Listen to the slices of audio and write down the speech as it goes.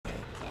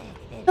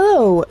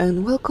Hello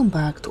and welcome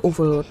back to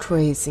Overlord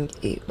Raising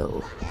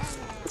Evil.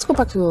 Let's go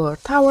back to our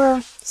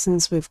tower,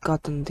 since we've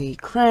gotten the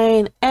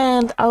crane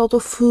and out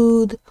of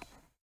food.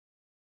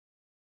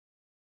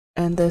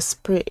 And the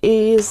spree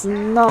is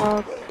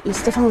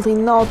definitely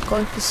not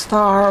going to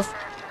starve.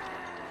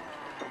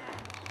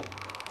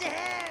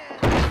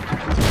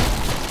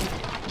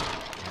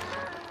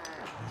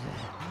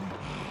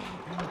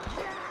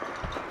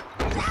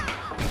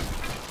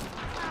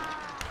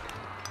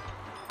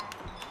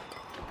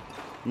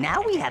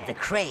 Now we have the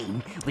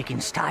crane, we can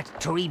start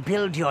to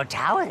rebuild your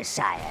tower,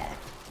 sire.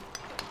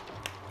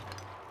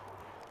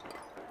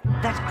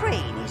 That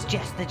crane is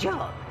just the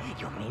job.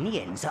 Your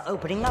minions are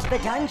opening up the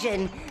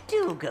dungeon.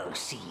 Do go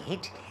see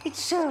it.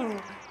 It's so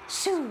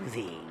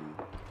soothing.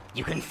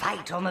 You can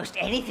fight almost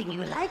anything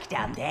you like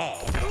down there,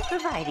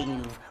 providing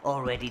you've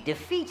already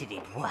defeated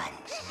it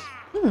once.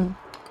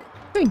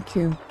 Thank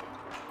you.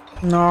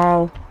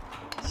 No.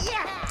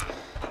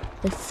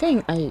 I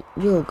think I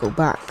will go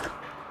back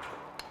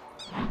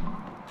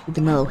to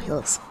the Mellow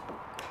Hills.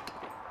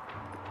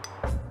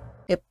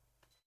 Yep.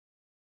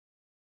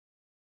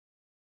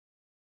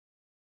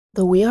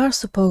 Though we are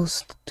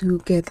supposed to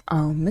get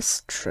our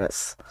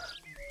mistress,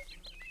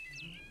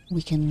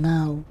 we can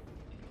now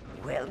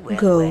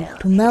go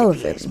to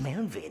Melvin.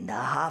 Melvin, the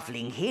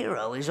halfling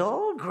hero, is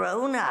all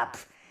grown up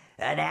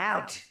and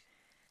out.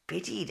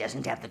 Pity he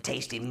doesn't have the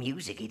taste in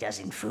music he does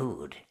in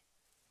food.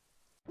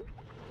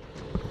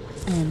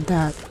 And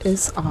that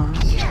is our...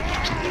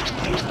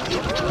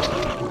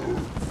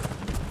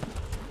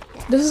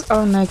 This is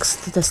our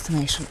next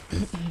destination.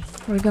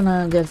 We're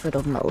gonna get rid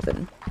of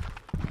Melvin.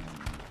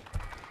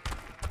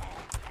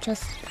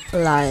 Just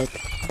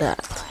like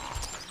that.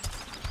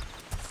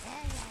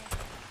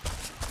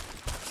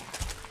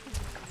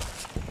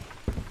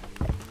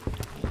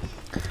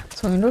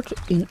 So in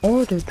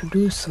order to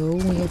do so,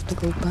 we have to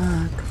go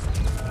back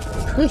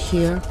to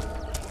here.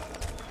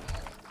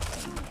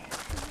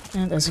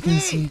 And as you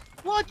can see,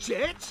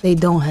 they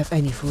don't have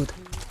any food.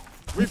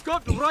 We've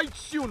got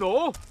rights, you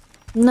know.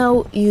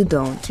 No, you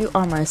don't. You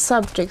are my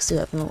subjects, you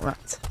have no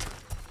rights.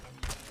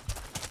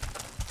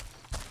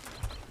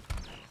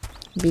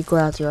 Be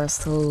glad you are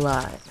still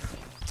alive.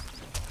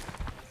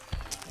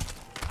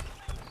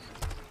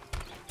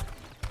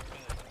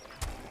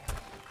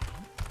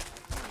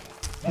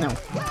 No.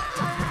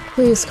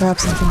 Please grab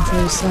something for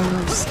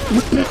yourselves.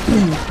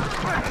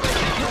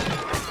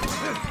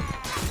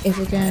 If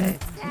you can.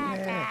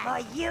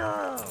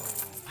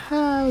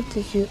 How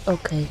did you...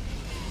 Okay.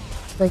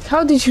 Like,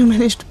 how did you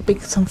manage to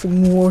pick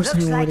something worse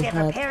than you already had?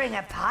 Looks like they're preparing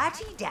a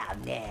party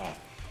down there.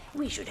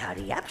 We should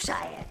hurry up,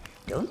 sire.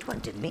 Don't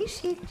want to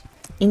miss it.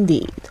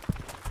 Indeed.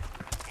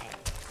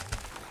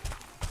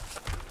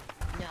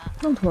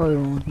 Don't worry,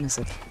 we won't miss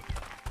it.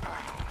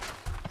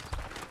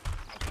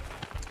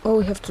 All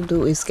we have to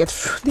do is get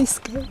through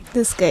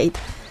this gate,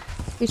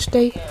 which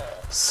they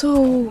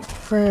so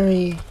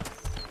very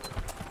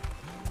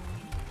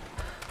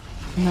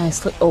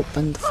nicely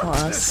opened for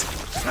us.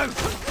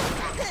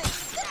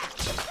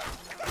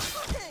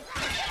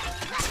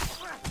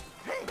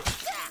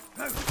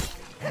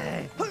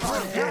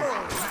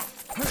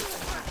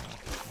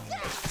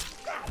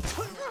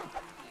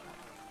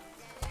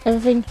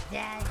 Everything?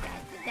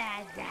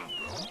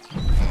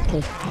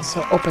 Okay,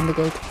 so open the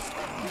gate.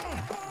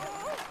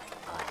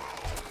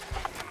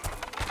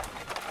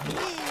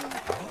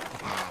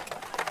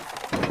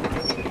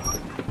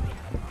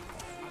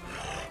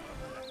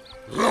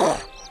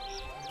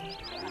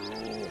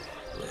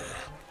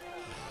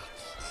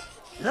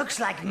 Looks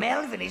like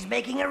Melvin is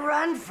making a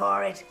run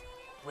for it.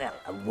 Well,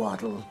 a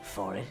waddle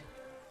for it.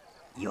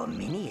 Your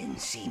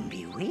minions seem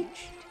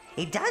bewitched.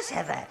 It does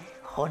have a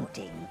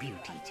haunting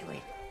beauty to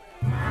it.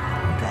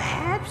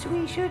 Perhaps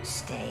we should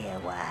stay a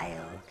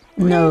while.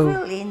 No.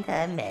 Revel in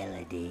the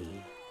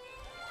melody.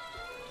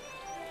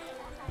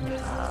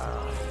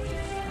 Oh,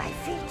 my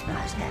feet,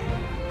 master.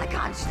 I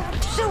can't stop.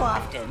 So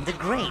often the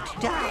great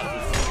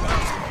dive.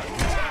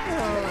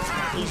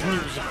 His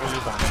music will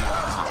live on in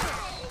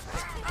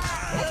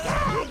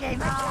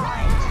our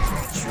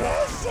hearts.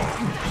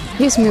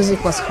 His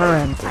music was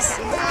horrendous.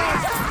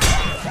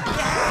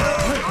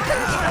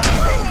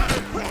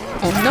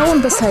 And no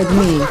one beside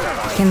me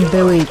can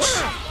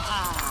bewitch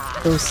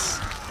those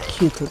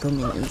cute little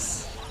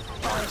minions.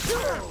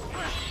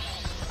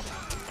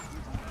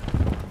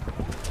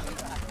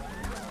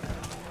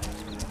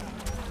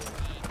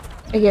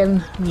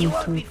 Again, You need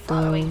won't to be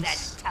following that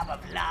those. tub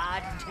of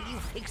lard until you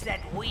fix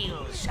that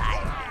wheel,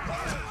 sire.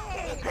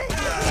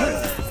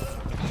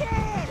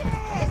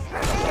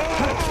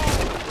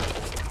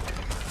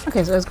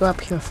 Okay, so let's go up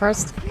here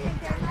first.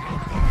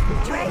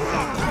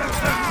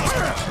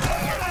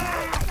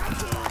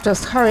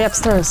 Just hurry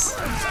upstairs.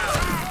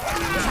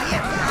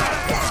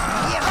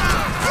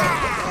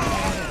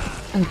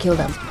 And kill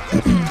them.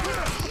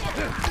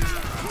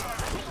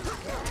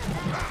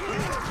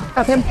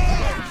 Got him.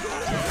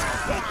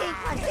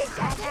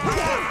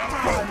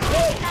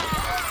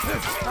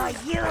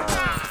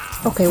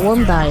 Okay,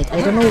 one died.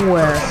 I don't know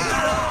where.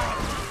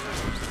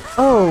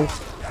 Oh,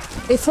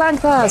 they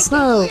flanked us.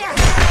 No.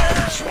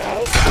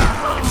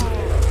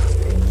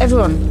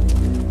 Everyone,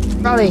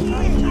 rally!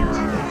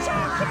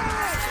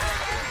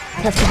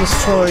 Have to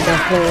destroy the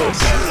holes.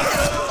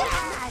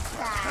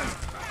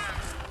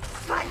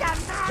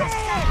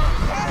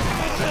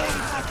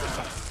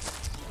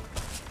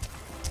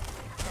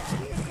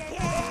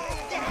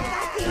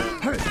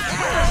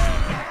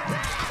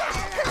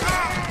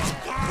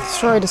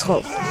 Destroy this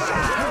hole.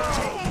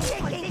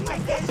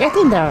 Get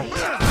in there.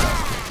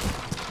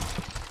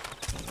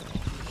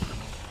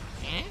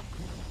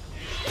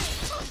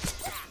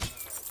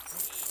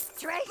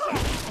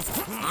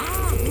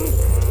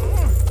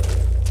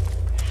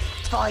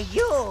 For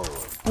you.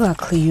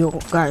 Luckily, you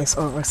guys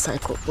are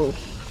recyclable.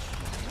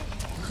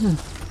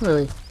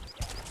 Really.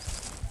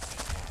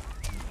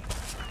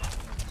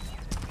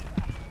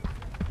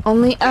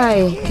 Only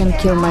I can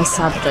kill my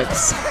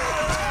subjects.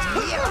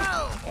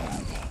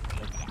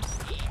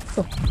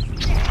 Oh.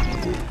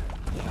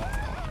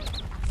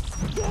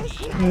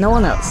 No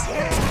one else.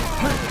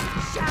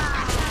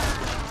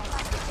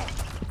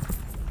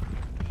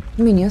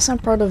 Minions are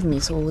part of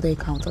me, so they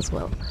count as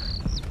well.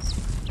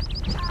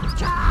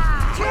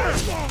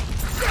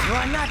 You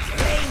are not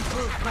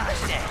flame-proof,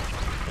 Master.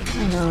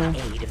 I know.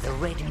 Aid of the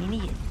red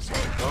minions.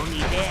 Only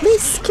their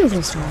Please kill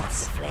those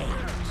rats.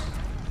 flames.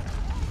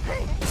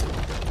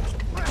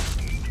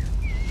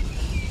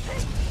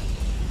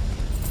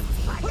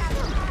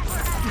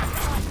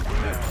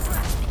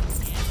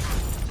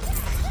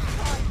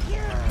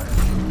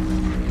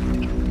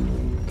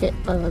 Okay,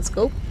 well, let's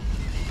go.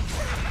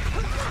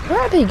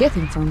 Where are they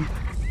getting from?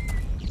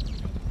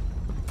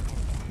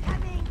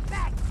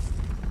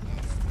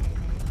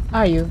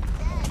 Are you?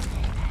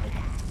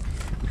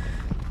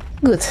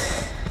 Good.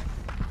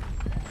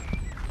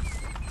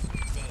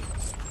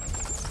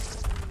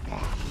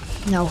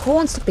 Now, who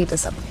wants to beat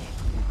this up?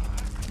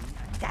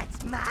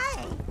 That's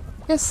mine.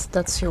 Yes,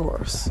 that's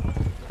yours.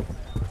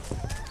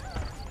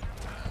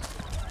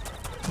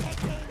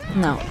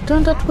 Now,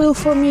 turn that wheel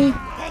for me,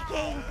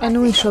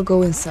 and we shall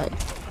go inside.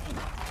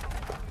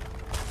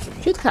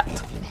 Cute cat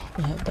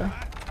we have there.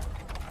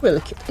 Really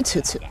cute. It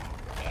suits you.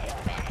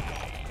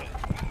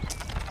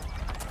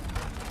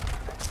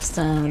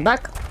 Stand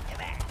back.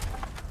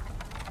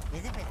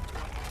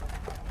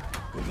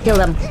 Kill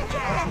them.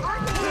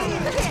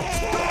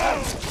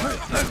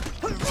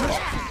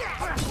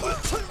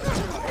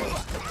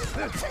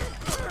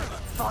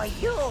 For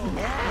you.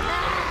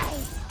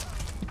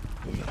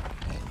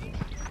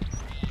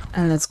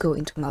 And let's go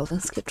into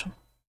Malvin's kitchen.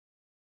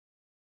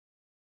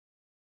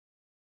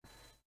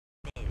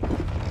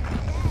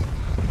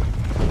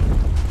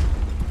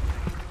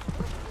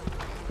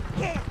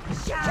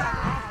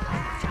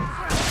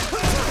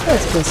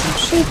 Let's kill some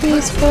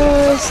sheepies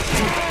first.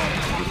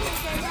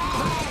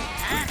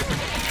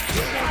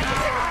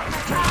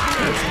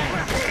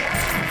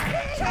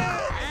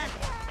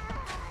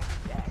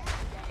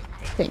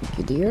 Thank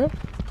you, dear.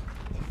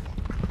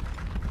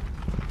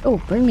 Oh,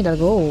 bring me that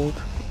gold.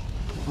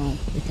 Oh,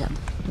 we can.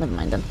 Never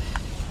mind then.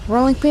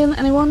 Rolling pin,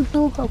 anyone?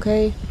 No?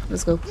 Okay,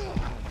 let's go.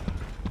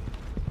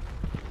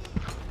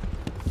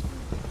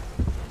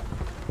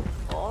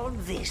 All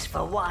this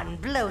for one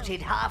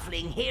bloated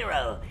halfling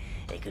hero.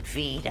 They could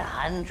feed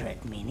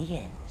 100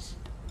 minions.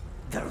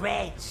 The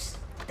Reds.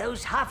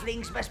 Those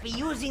halflings must be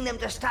using them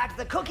to start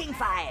the cooking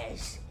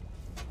fires.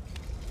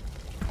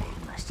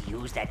 They must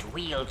use that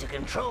wheel to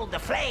control the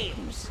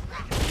flames.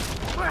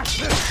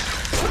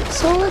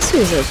 So let's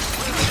use it.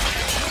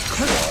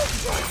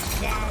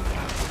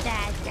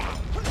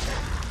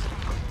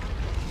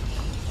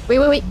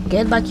 Wait,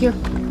 get back here.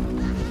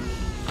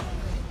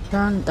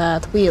 Turn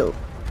that wheel.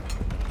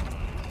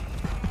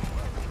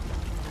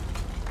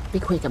 Be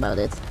quick about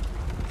it.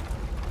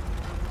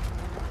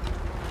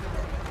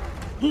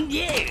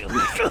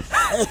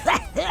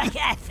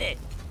 That's it.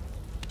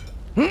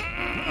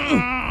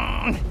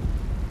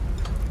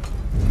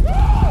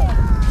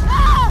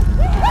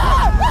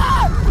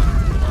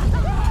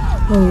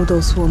 Oh,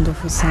 those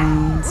wonderful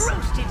sounds.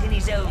 Roasted in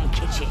his own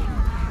kitchen.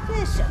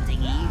 There's something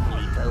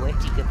evilly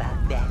poetic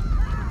about that.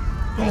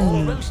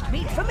 Roast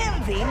meat from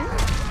Elvin.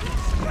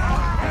 This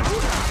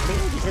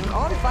halfling is an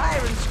on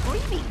fire and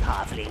screaming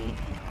halfling.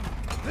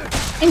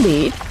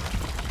 Indeed.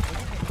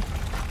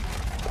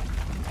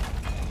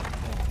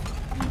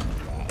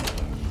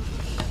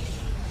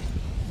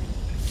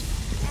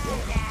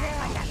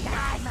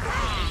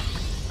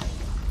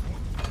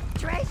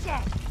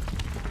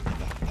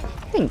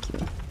 Thank you.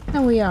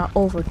 Now we are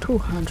over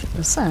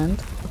 200%,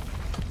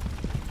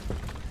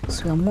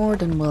 so we are more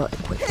than well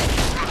equipped.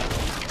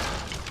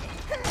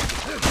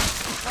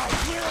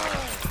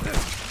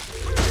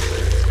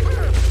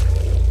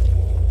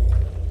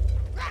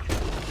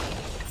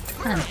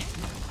 And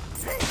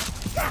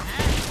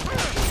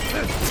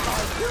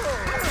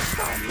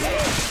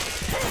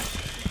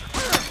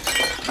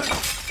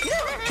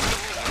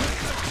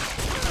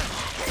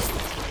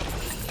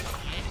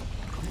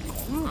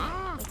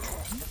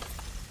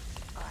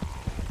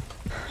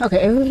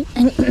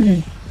okay,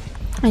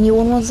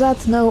 anyone wants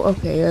that? No?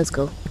 Okay, let's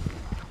go.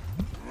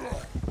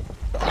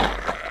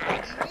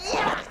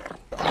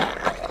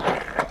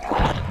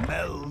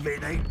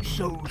 ain't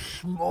so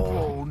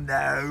small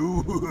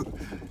now.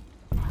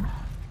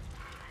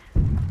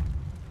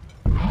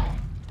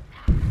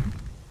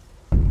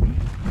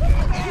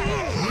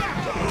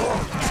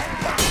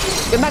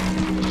 Get back!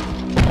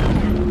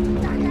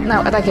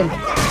 Now attack him.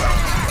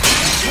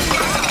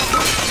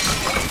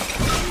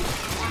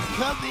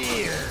 Come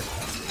here.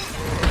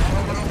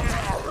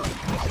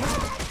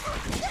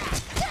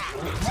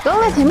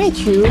 Don't let him hit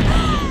you.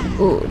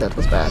 Oh, that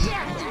was bad.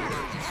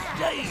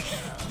 Stay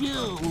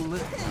still.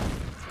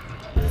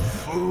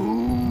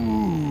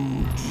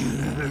 Food.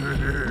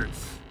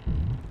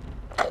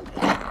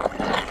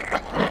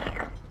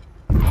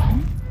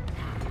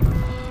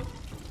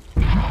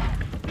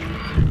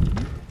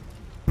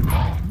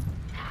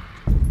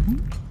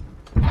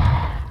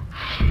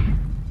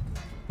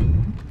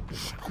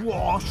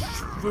 Squash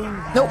food.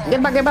 No,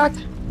 get back, get back.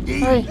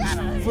 Hurry.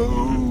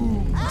 Food.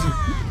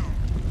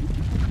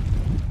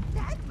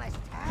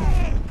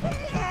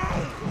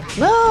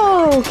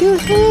 No, kill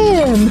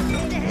him.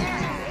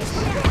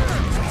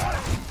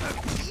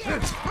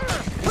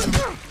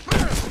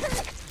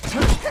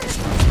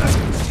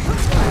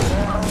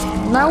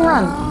 Now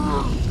run.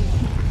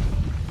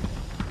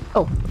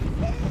 Oh.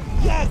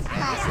 Yes,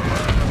 master.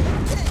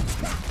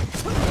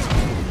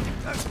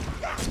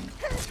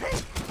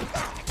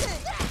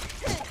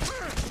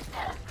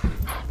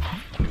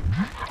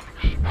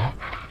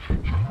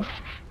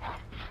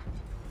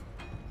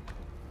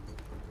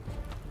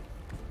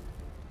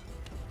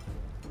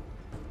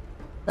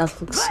 That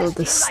looks so Like a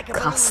balloon,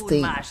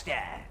 disgusting.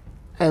 master.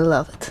 I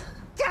love it.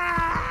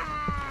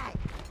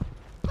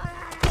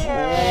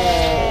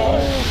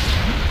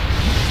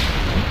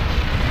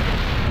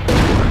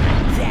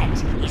 That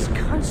is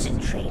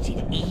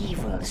concentrated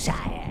evil,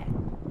 sire.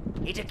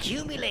 It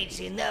accumulates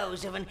in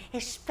those of an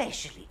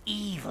especially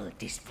evil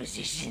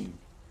disposition.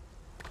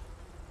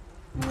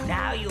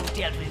 Now you've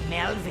dealt with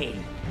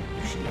Melvin,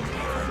 you should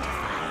endeavor to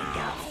find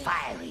our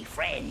fiery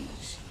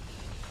friends.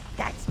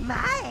 That's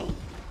mine.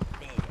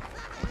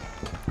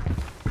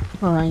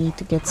 Oh, I need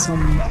to get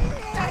some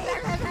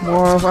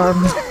more of our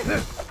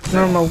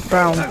normal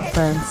brown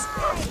friends.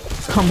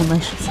 Common, I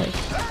should say.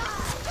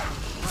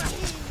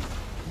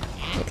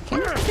 Wait,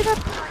 can I pick it up?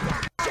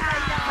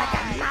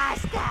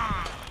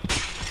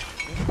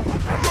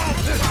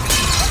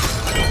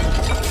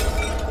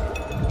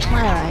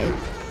 Well, I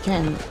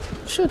can.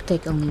 Should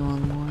take only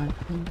one more, I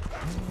think.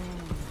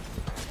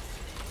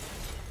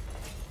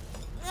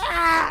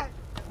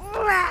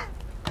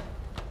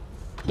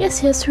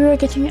 Yes, yes, we are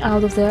getting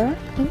out of there.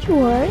 Don't you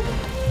worry.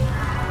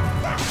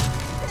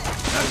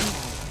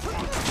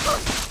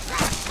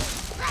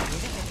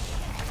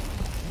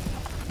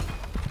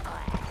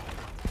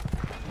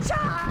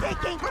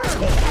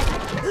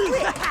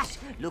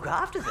 Look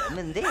after them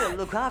and they'll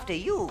look after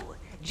you.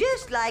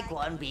 Just like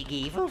one big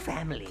evil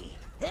family.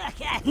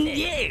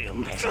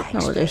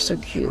 Oh, they're so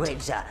cute.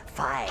 Reds are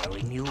fire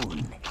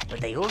immune, but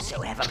they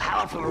also have a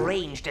powerful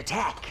ranged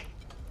attack.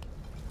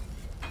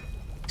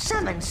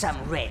 Summon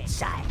some red,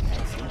 sire. I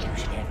think you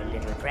should have a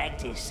little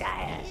practice,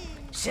 sire.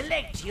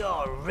 Select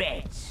your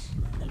reds.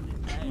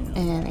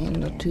 And I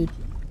know to...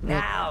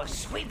 Now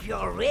sweep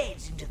your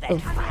reds into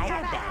that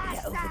fire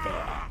barrier over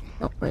there.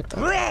 Oh, right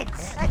there.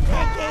 Reds!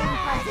 Attacking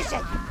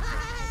position!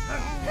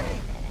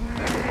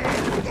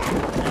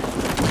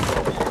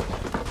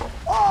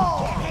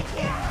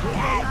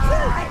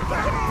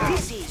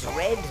 This is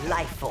Red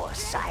Life Force,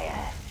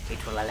 sire.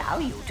 It will allow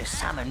you to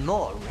summon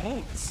more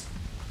reds.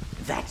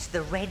 That's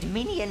the Red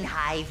Minion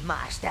Hive,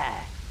 master.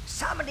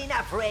 Summon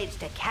enough reds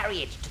to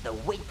carry it to the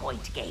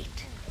waypoint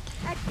gate.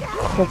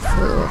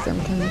 Hopefully all of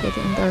them can get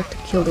in there to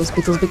kill those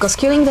beetles, because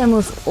killing them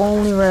with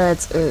only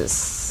reds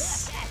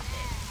is...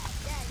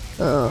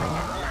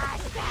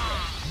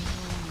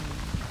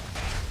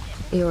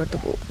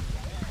 irritable.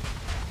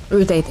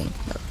 Irritating.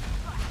 No,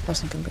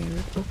 person can be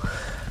irritable.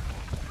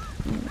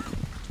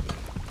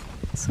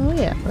 So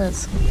yeah,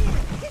 let's...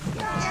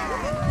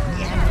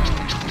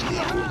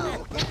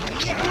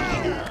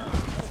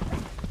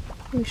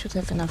 We should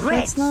have enough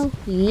reds now.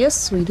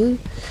 Yes, we do.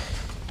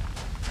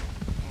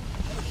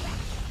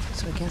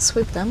 So we can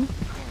sweep them.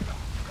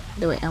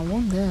 The way I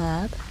want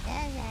that.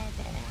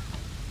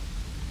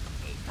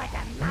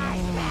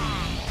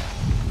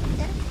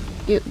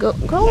 You go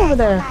over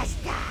there.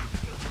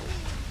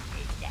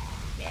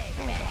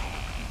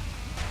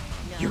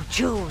 You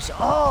choose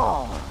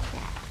all.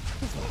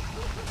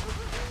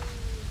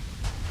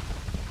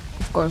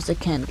 Of course, they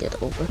can't get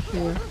over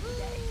here.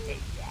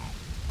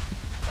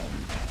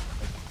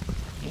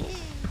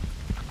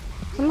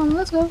 Come on,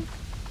 let's go.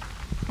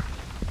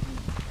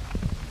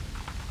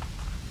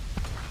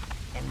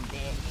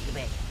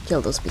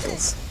 Kill those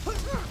beetles.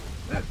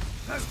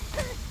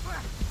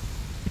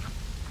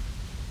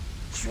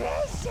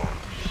 Treasure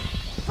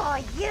for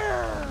you.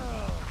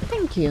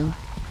 Thank you.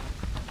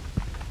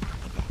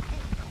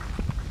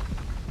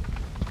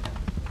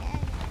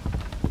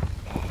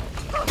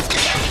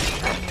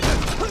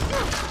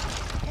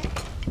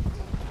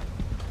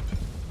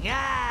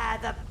 Ah,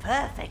 the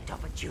perfect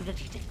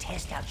opportunity to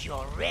test out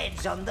your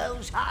reds on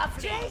those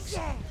halflings.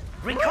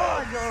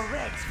 Recall your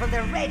reds from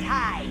the Red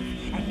Hive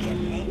and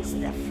commence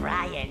the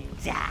fry and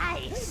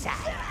die,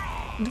 sire.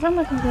 If I'm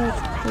not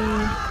correctly...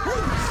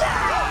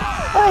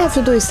 all I have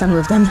to do is stand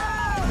with them.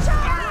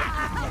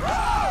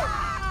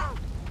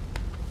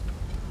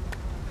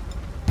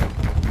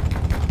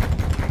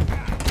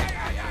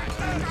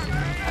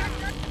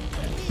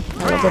 I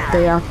love that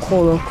they are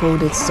color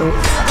coded, so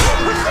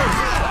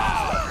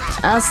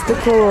as the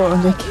color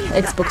on the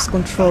Xbox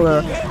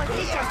controller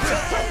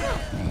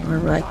are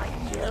like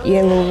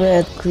yellow,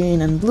 red,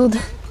 green and blue,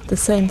 the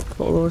same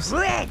colors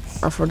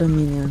are for the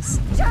minions.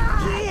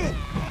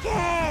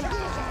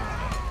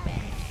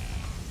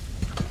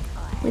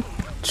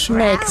 Which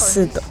makes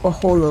it a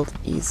whole lot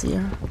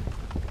easier.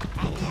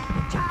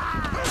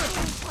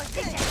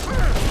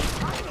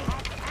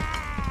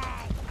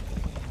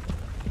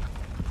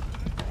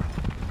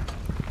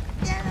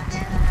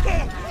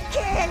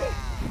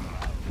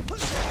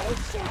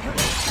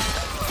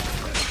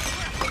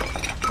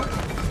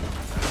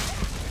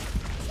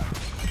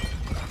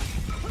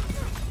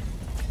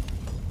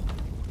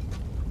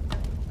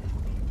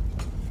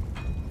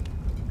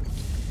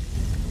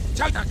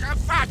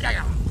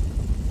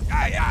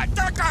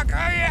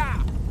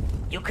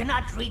 You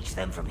cannot reach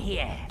them from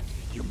here.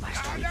 You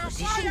must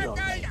reposition your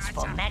reds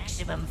for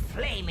maximum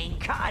flaming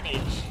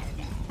carnage.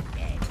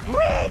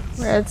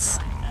 Reds.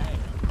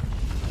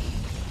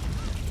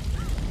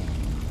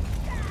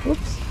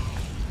 Oops.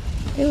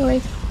 Hey,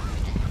 wait.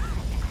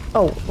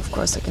 Oh, of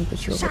course I can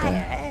put you over there.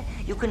 Sire,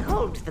 you can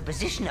hold the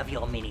position of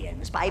your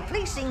minions by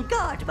placing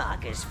guard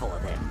markers for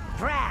them.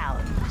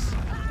 Browns.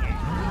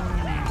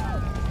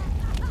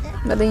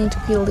 But they need to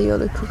kill the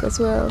other cook as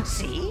well.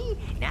 See?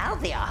 Now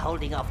they are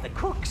holding off the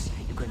cooks.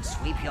 You can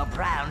sweep your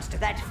browns to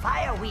that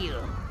fire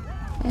wheel.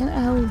 And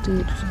I'll do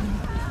it.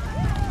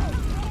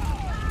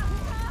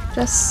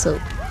 Just so.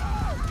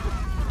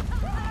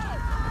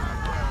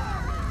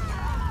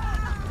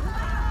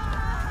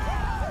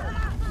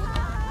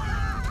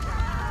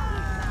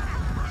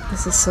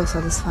 This is so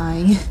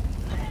satisfying.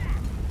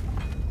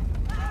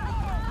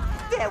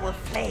 There were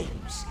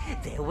flames.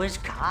 There was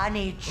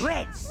carnage.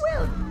 Reds.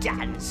 Well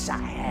done,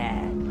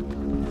 sire.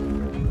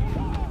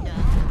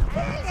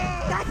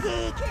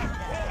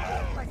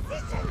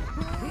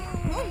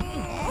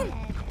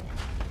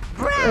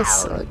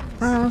 Let's select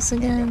browns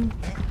again.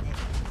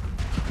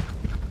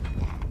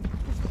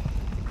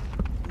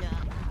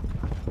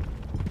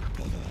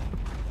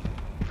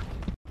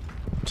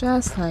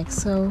 Just like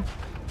so,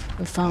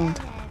 we found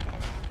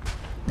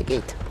the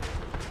gate.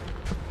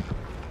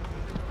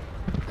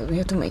 We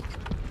have to make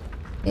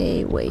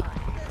a way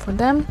for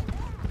them.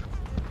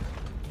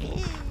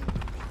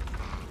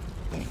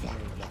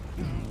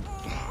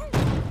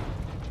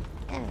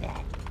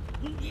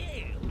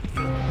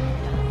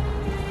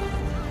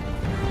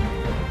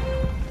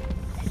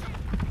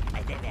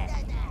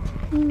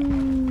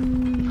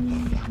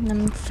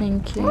 I'm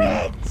thinking.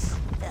 I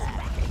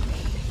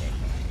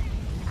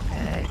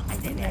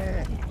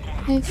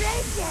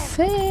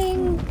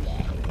think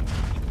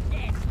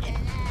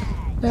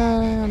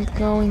I'm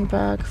going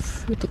back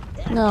through the...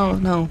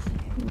 No.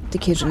 The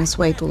kitchen is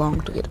way too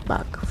long to get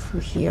back through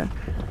here.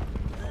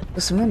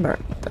 Just remember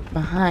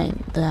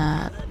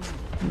that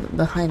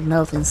behind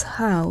Melvin's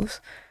house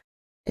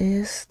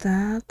is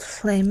that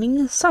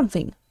flaming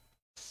something.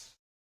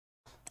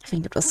 I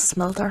think it was a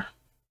smelter.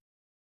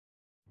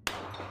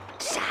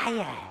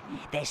 Sire,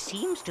 there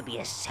seems to be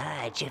a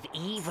surge of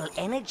evil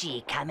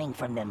energy coming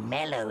from the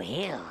Mellow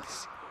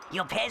Hills.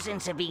 Your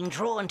peasants are being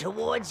drawn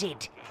towards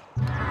it.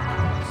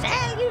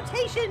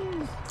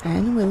 Salutations!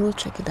 And we will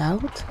check it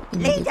out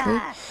immediately.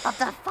 Leader of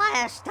the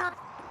fire stuff.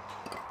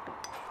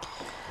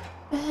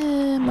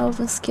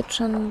 Melvin's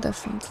kitchen,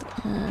 definitely.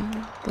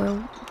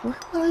 Where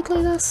will it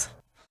lead us?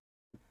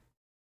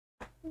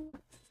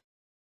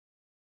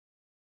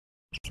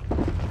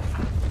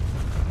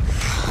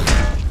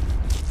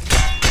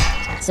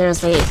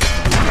 Seriously,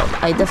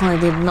 I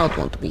definitely did not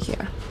want to be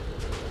here.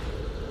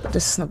 But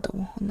this is not the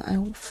one I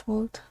would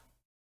fault.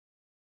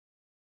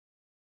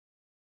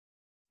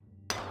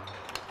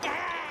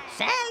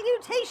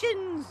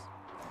 Salutations!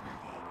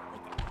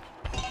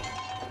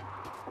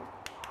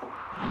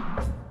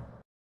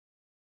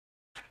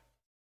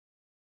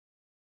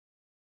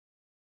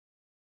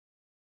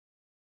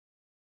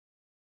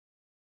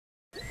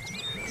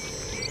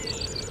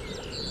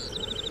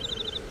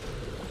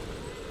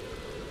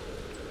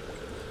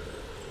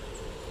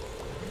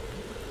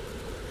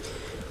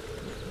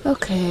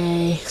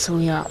 Okay, so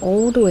we are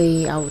all the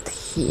way out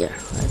here.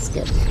 Let's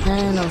get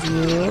 10 of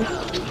you.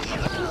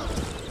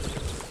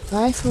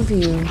 5 of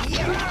you.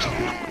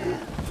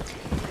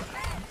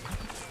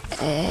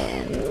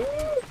 And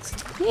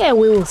yeah,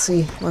 we will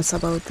see what's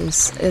about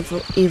this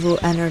evil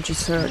energy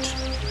surge.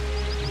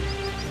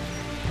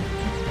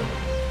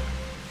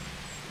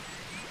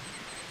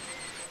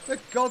 The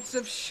gods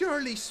have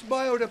surely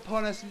smiled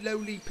upon us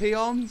lowly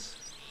peons.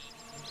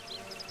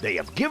 They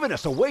have given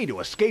us a way to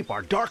escape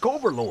our dark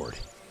overlord.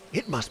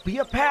 It must be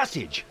a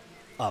passage.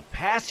 A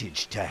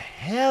passage to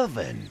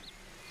heaven.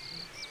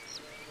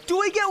 Do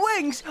I get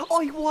wings?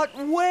 I want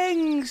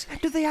wings.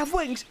 Do they have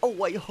wings?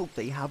 Oh, I hope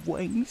they have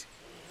wings.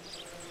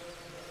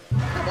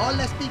 Come on,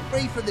 let's be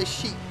free from this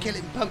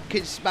sheep-killing,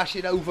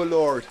 pumpkin-smashing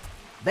overlord.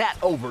 That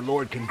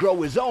overlord can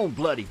grow his own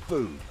bloody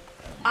food.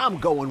 I'm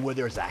going where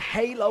there's a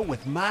halo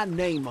with my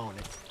name on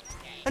it.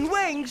 And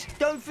wings?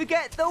 Don't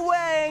forget the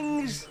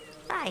wings.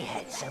 I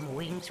had some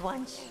wings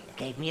once.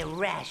 Gave me a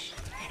rash.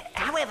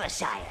 However,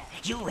 sire,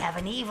 you have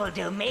an evil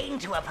domain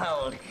to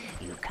uphold.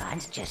 You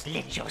can't just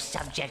let your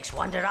subjects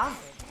wander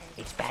off.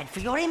 It's bad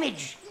for your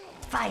image.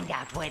 Find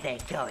out where they're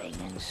going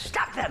and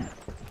stop them.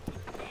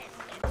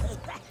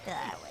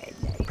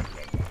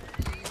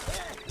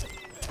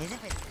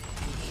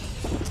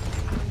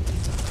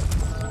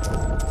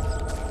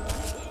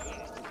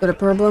 Got a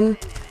problem?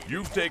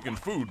 You've taken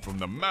food from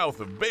the mouth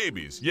of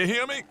babies. You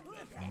hear me?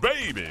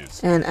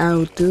 Babies! And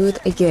I'll do it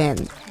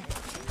again.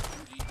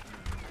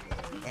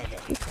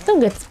 Don't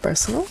get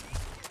personal.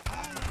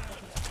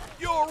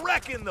 You're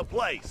wrecking the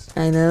place!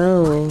 I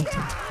know.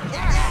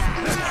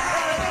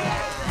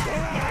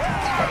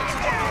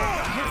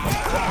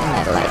 And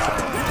I like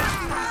it.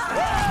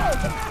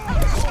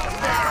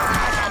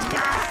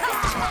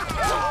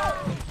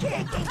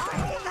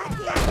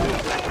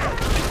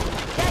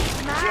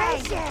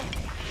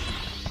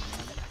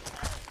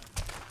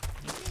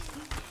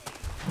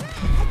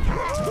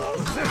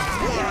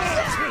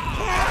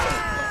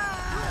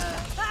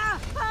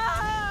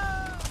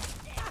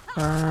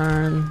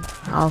 Burn.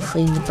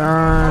 Alfie,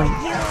 burn.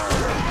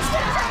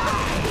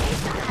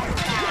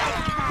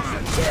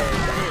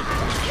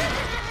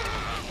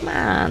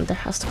 Man, there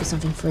has to be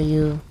something for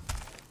you.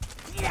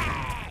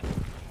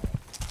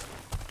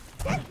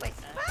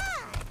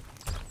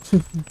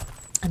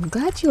 I'm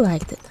glad you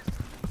liked it.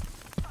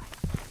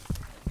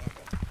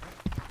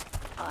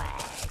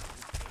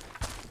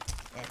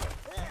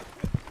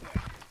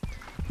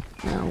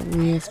 Now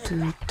we have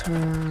to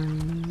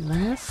turn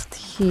left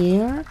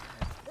here.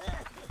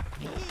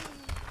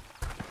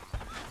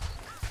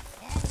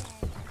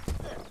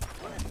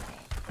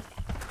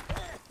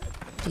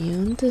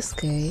 Beyond this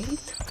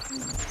gate.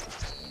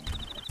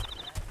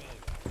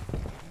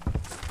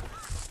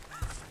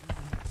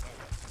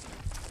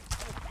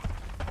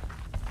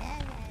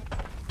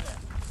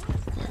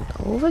 And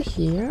over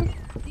here.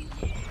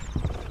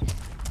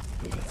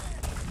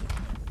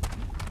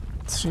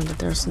 It's a shame that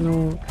there's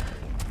no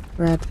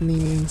red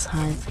minions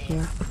hive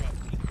here.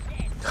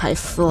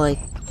 Hive like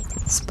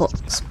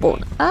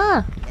spawn.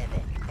 Ah!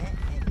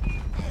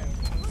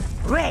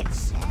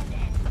 Reds!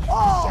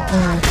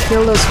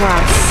 Kill those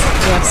rats.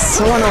 They're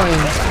so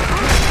annoying.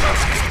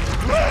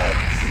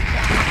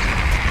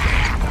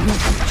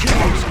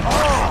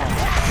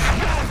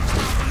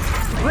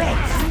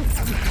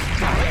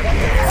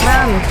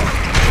 Man!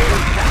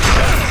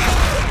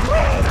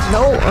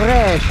 No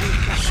red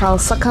shall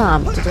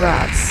succumb to the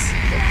rats.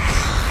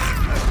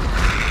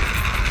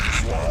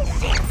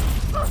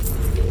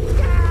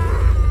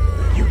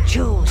 You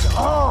choose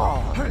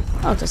all!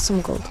 Oh, there's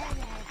some gold.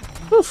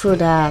 Who threw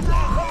that?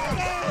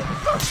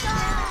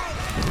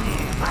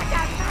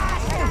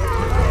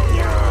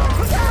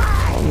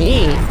 Oh,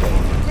 me?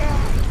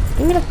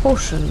 Give me the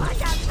potion.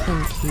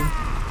 Thank you.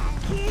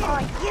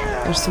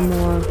 There's some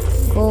more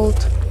gold,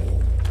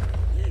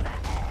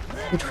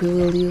 which we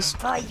will use.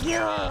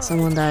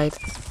 Someone died.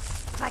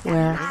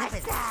 Where?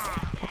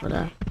 Over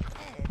there.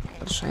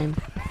 What a shame.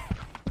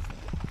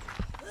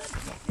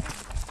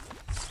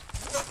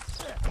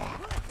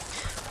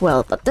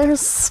 Well, but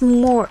there's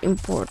more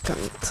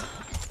important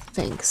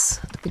things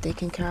to be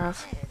taken care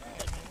of.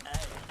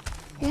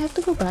 You have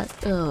to go back.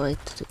 Oh, it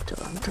took the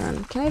wrong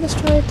turn. Can I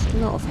destroy it?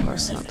 No, of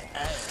course not.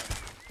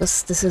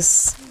 Because this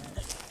is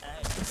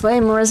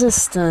flame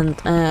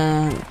resistant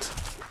and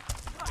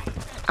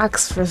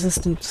axe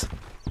resistant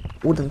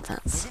wooden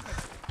fence.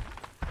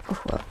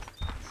 Oh well.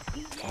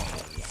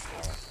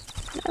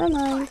 Never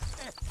mind.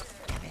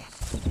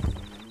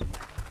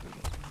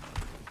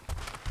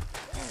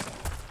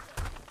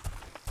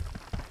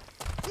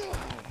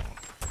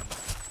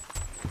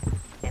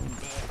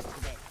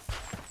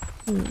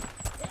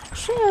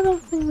 Actually, I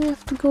don't think we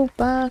have to go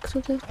back to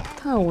the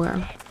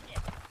tower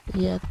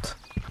yet.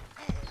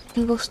 We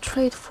can go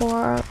straight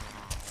for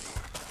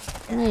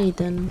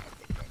Maiden.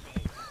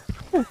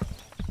 Yeah,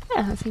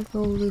 I think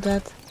we'll do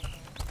that.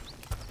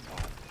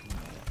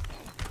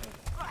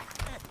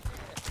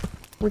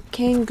 We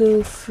can't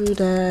go through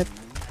that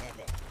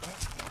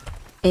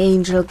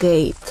angel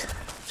gate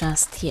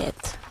just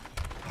yet.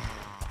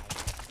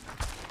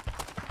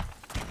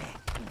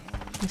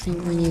 I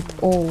think we need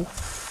all.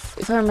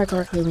 If I remember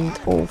correctly, we need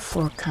all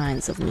 4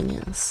 kinds of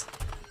minions.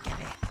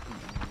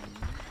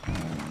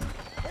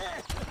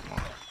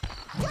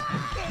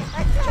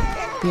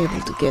 Be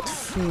able to get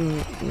through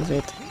with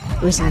it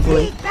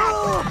reasonably.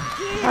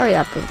 Hurry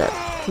up with that,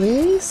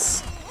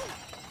 please.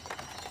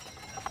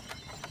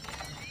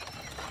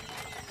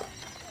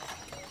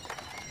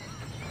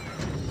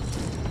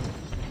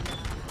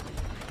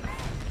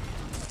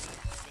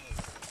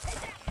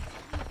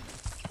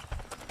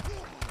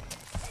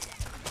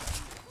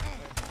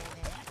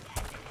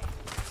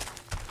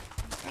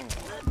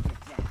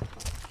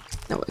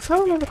 So, if I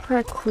remember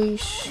correctly,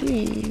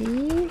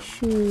 she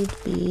should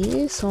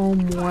be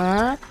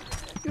somewhere.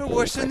 You're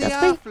worse than the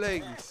That's me.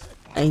 halflings.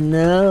 I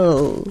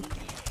know.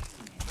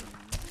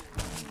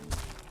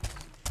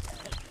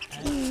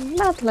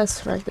 But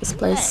let's wreck this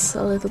place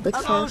a little bit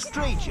Are those first.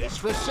 creatures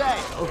for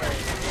sale?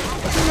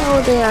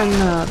 No, they are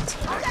not.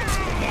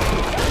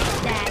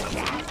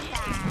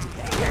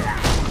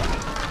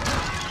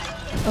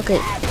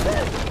 Okay.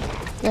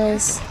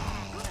 Guys,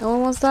 no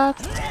one wants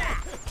that?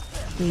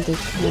 And they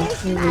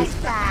can't really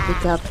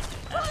pick up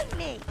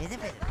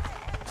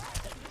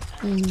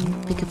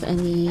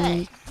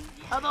any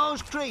Are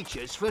those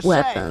creatures for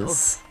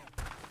weapons.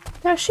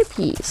 They're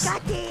sheepies.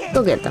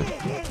 Go get them.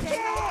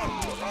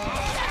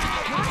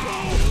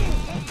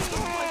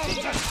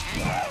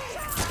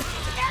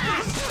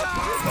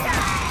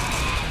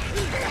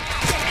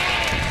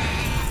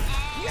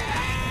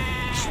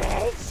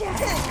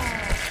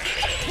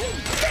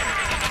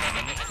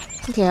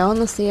 Okay, I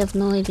honestly have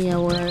no idea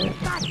where.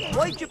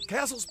 White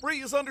Castle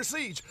Spree is under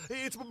siege.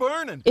 It's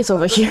burning. It's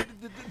over here.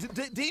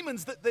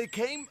 Demons that they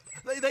came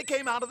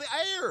out of the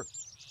air.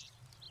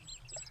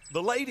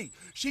 The lady,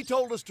 she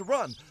told us to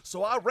run,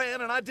 so I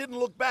ran and I didn't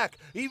look back,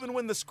 even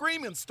when the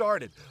screaming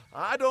started.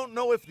 I don't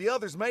know if the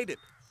others made it.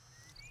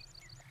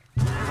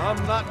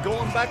 I'm not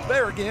going back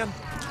there again.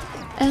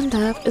 And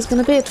that is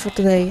gonna be it for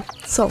today.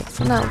 So,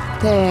 for now,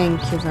 thank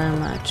you very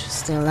much.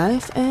 Stay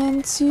alive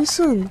and see you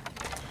soon.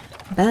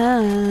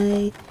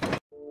 Bye.